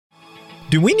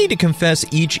Do we need to confess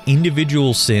each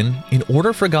individual sin in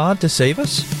order for God to save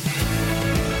us?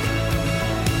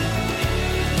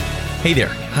 Hey there,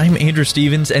 I'm Andrew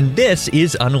Stevens, and this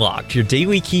is Unlocked, your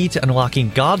daily key to unlocking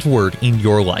God's Word in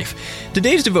your life.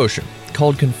 Today's devotion,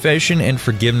 called Confession and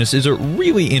Forgiveness, is a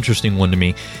really interesting one to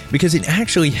me because it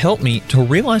actually helped me to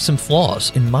realize some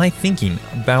flaws in my thinking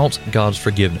about God's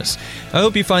forgiveness. I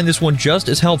hope you find this one just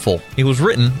as helpful. It was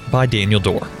written by Daniel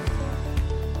Dorr.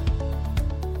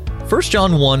 1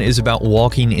 John 1 is about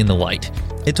walking in the light.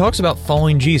 It talks about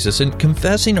following Jesus and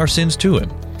confessing our sins to Him.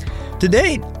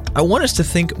 Today, I want us to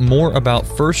think more about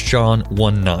 1 John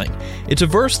 1:9. It's a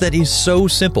verse that is so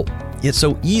simple, yet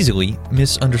so easily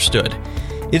misunderstood.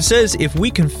 It says, if we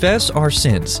confess our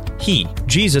sins, He,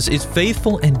 Jesus, is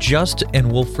faithful and just and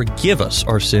will forgive us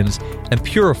our sins and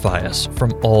purify us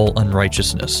from all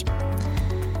unrighteousness.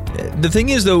 The thing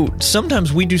is, though,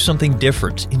 sometimes we do something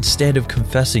different instead of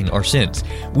confessing our sins.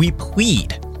 We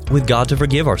plead with God to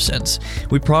forgive our sins.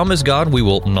 We promise God we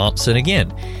will not sin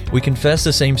again. We confess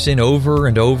the same sin over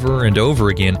and over and over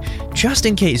again, just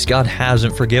in case God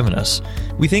hasn't forgiven us.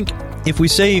 We think if we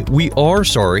say we are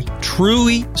sorry,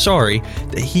 truly sorry,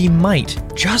 that He might,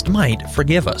 just might,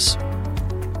 forgive us.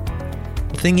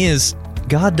 The thing is,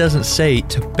 God doesn't say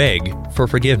to beg for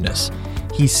forgiveness.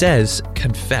 He says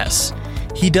confess.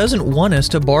 He doesn't want us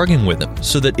to bargain with Him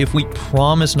so that if we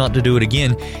promise not to do it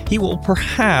again, He will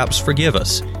perhaps forgive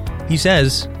us. He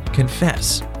says,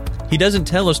 confess. He doesn't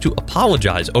tell us to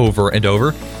apologize over and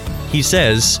over. He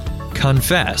says,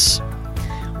 confess.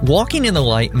 Walking in the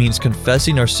light means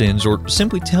confessing our sins or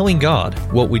simply telling God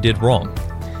what we did wrong.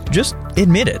 Just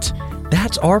admit it.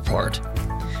 That's our part.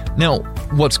 Now,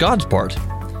 what's God's part?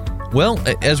 Well,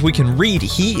 as we can read,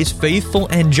 He is faithful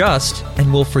and just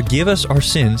and will forgive us our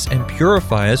sins and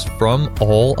purify us from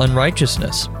all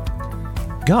unrighteousness.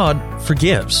 God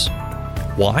forgives.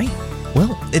 Why?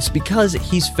 Well, it's because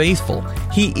He's faithful.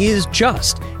 He is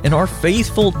just, and our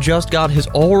faithful, just God has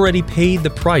already paid the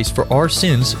price for our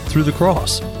sins through the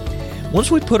cross.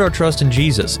 Once we put our trust in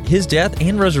Jesus, His death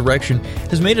and resurrection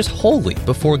has made us holy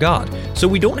before God, so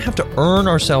we don't have to earn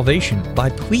our salvation by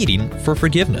pleading for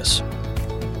forgiveness.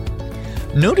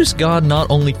 Notice God not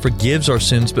only forgives our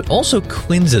sins, but also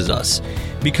cleanses us.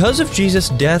 Because of Jesus'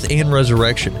 death and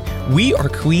resurrection, we are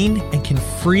clean and can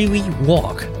freely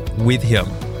walk with Him.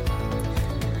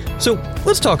 So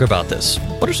let's talk about this.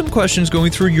 What are some questions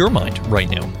going through your mind right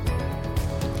now?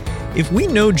 If we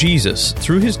know Jesus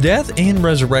through His death and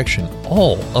resurrection,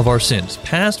 all of our sins,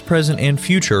 past, present, and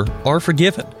future, are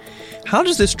forgiven. How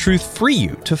does this truth free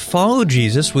you to follow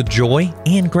Jesus with joy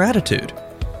and gratitude?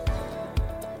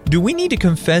 Do we need to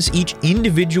confess each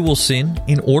individual sin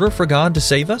in order for God to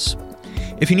save us?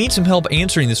 If you need some help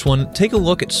answering this one, take a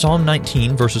look at Psalm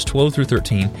 19, verses 12 through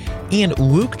 13, and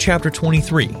Luke chapter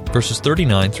 23, verses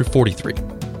 39 through 43.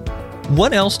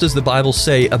 What else does the Bible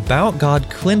say about God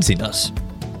cleansing us?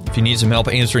 If you need some help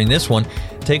answering this one,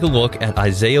 take a look at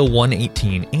Isaiah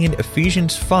 1:18 and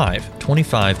Ephesians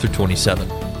 5:25 through 27.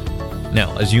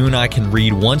 Now, as you and I can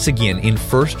read once again in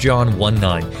 1 John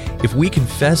 1:9, if we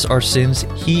confess our sins,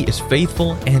 He is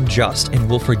faithful and just and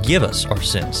will forgive us our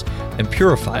sins and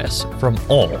purify us from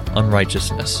all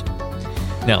unrighteousness.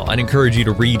 Now, I'd encourage you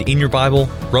to read in your Bible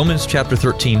Romans chapter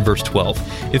 13, verse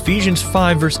 12, Ephesians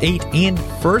 5, verse 8, and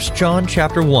 1 John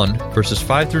chapter 1, verses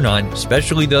 5 through 9,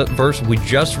 especially the verse we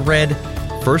just read,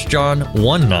 1 John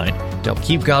 1:9, to help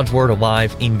keep God's Word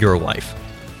alive in your life.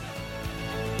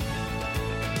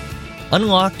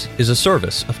 Unlocked is a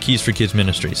service of Keys for Kids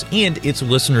Ministries, and it's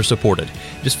listener-supported.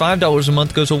 Just $5 a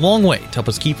month goes a long way to help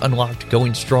us keep Unlocked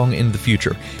going strong in the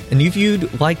future. And if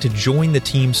you'd like to join the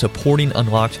team supporting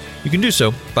Unlocked, you can do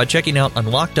so by checking out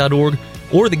unlocked.org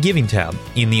or the Giving tab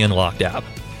in the Unlocked app.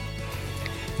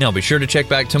 Now, be sure to check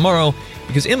back tomorrow,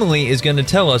 because Emily is going to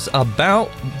tell us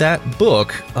about that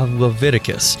book of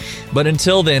Leviticus. But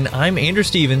until then, I'm Andrew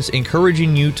Stevens,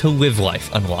 encouraging you to live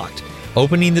life unlocked,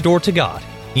 opening the door to God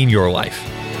in your life.